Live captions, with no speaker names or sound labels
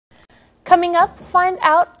Coming up, find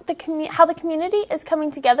out how the community is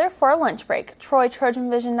coming together for a lunch break. Troy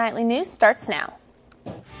TrojanVision Nightly News starts now.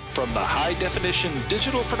 From the high-definition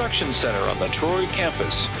digital production center on the Troy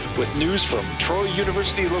campus, with news from Troy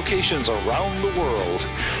University locations around the world,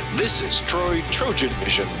 this is Troy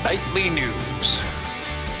TrojanVision Nightly News.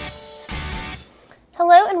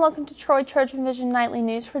 Hello and welcome to Troy TrojanVision Nightly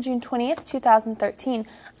News for June 20th, 2013.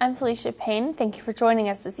 I'm Felicia Payne. Thank you for joining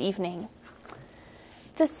us this evening.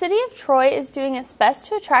 The city of Troy is doing its best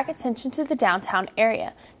to attract attention to the downtown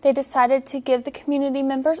area. They decided to give the community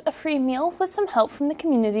members a free meal with some help from the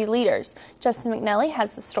community leaders. Justin McNelly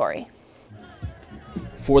has the story.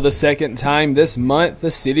 For the second time this month,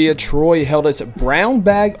 the city of Troy held its Brown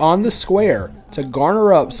Bag on the Square to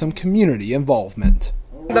garner up some community involvement.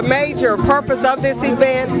 The major purpose of this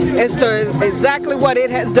event is to exactly what it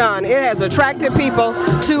has done. It has attracted people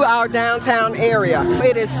to our downtown area.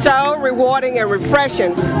 It is so rewarding and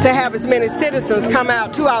refreshing to have as many citizens come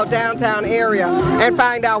out to our downtown area and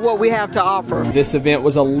find out what we have to offer. This event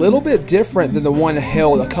was a little bit different than the one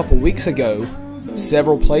held a couple weeks ago.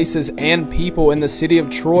 Several places and people in the city of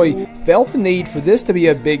Troy felt the need for this to be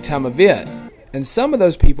a big-time event, and some of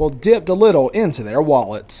those people dipped a little into their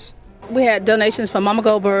wallets. We had donations from Mama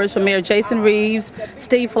Goldbergs, from Mayor Jason Reeves,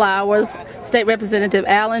 Steve Flowers, State Representative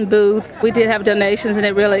Alan Booth. We did have donations,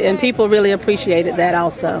 and people really appreciated that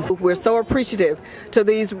also. We're so appreciative to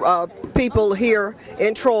these people here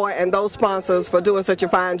in Troy and those sponsors for doing such a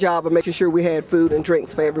fine job of making sure we had food and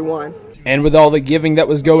drinks for everyone. And with all the giving that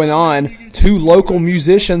was going on, two local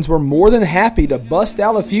musicians were more than happy to bust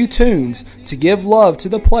out a few tunes to give love to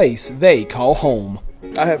the place they call home.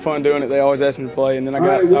 I had fun doing it. They always asked me to play, and then I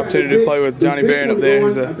got the opportunity to play with Johnny Barron up there,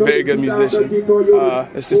 who's a very good musician.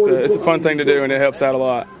 It's a fun thing to do, and it helps out a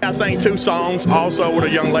lot. I sang 2 songs also with a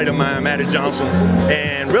young lady of mine, Maddie Johnson,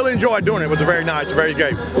 and really enjoyed doing it. It was very nice, very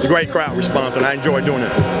great. It was a great crowd response, and I enjoyed doing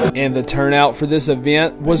it. And the turnout for this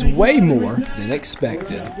event was way more than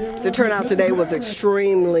expected. The turnout today was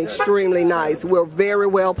extremely nice. We're very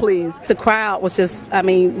well pleased. The crowd was just,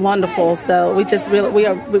 wonderful. So we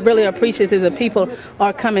are really appreciative that people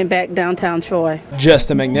are coming back downtown Troy.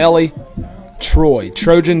 Justin McNelly, Troy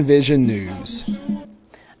TrojanVision News.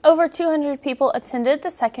 Over 200 people attended the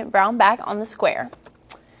second Brown Bag on the Square.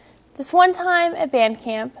 This one time at band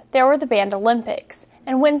camp, there were the Band Olympics.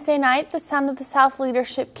 And Wednesday night, the Sound of the South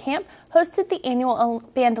Leadership Camp hosted the annual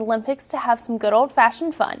Band Olympics to have some good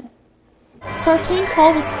old-fashioned fun. Sartain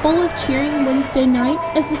Hall was full of cheering Wednesday night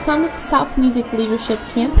as the Sound of the South Music Leadership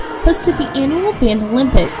Camp hosted the annual Band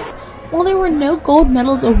Olympics. While there were no gold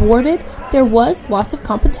medals awarded, there was lots of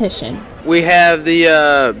competition. We have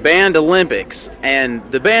the Band Olympics, and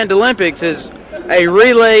the Band Olympics is a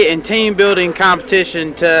relay and team building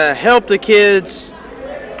competition to help the kids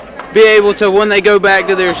be able to, when they go back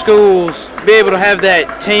to their schools, be able to have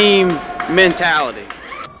that team mentality.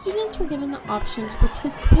 Students were given the option to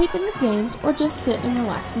participate in the games or just sit and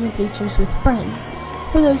relax in the bleachers with friends.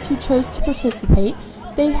 For those who chose to participate,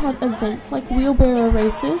 they had events like wheelbarrow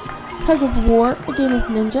races, tug of war, a game of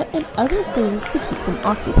ninja, and other things to keep them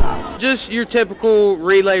occupied. Just your typical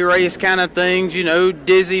relay race kind of things,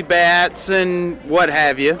 dizzy bats and what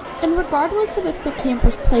have you. And regardless of if the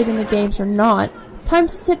campers played in the games or not, time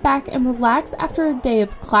to sit back and relax after a day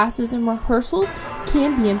of classes and rehearsals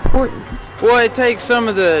can be important. Well, it takes some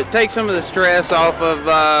of the stress off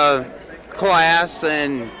of class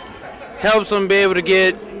and helps them be able to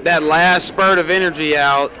get that last spurt of energy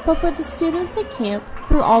out. But for the students at camp,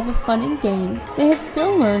 through all the fun and games, they have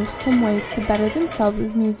still learned some ways to better themselves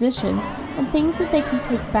as musicians and things that they can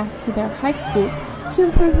take back to their high schools to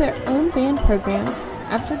improve their own band programs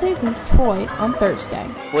after they leave Troy on Thursday.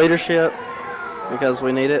 Leadership, because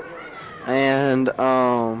we need it, and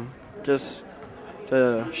just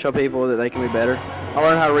to show people that they can be better. I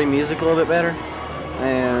learned how to read music a little bit better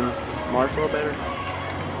and march a little better.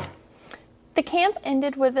 The camp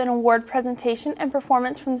ended with an award presentation and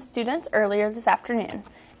performance from the students earlier this afternoon.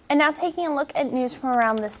 And now taking a look at news from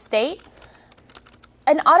around the state.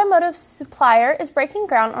 An automotive supplier is breaking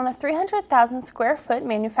ground on a 300,000 square foot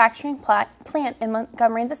manufacturing plant in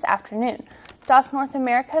Montgomery this afternoon. DAS North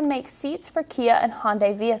America makes seats for Kia and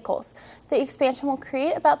Hyundai vehicles. The expansion will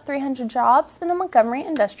create about 300 jobs in the Montgomery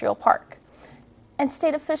Industrial Park. And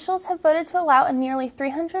state officials have voted to allow a nearly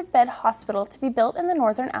 300-bed hospital to be built in the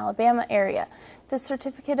northern Alabama area. The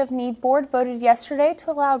Certificate of Need Board voted yesterday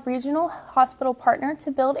to allow a regional hospital partner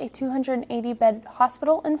to build a 280-bed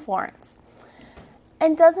hospital in Florence.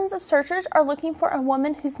 And dozens of searchers are looking for a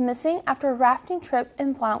woman who's missing after a rafting trip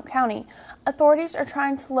in Blount County. Authorities are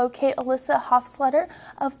trying to locate Alyssa Hofsletter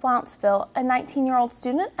of Blountsville, a 19-year-old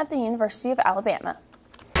student at the University of Alabama.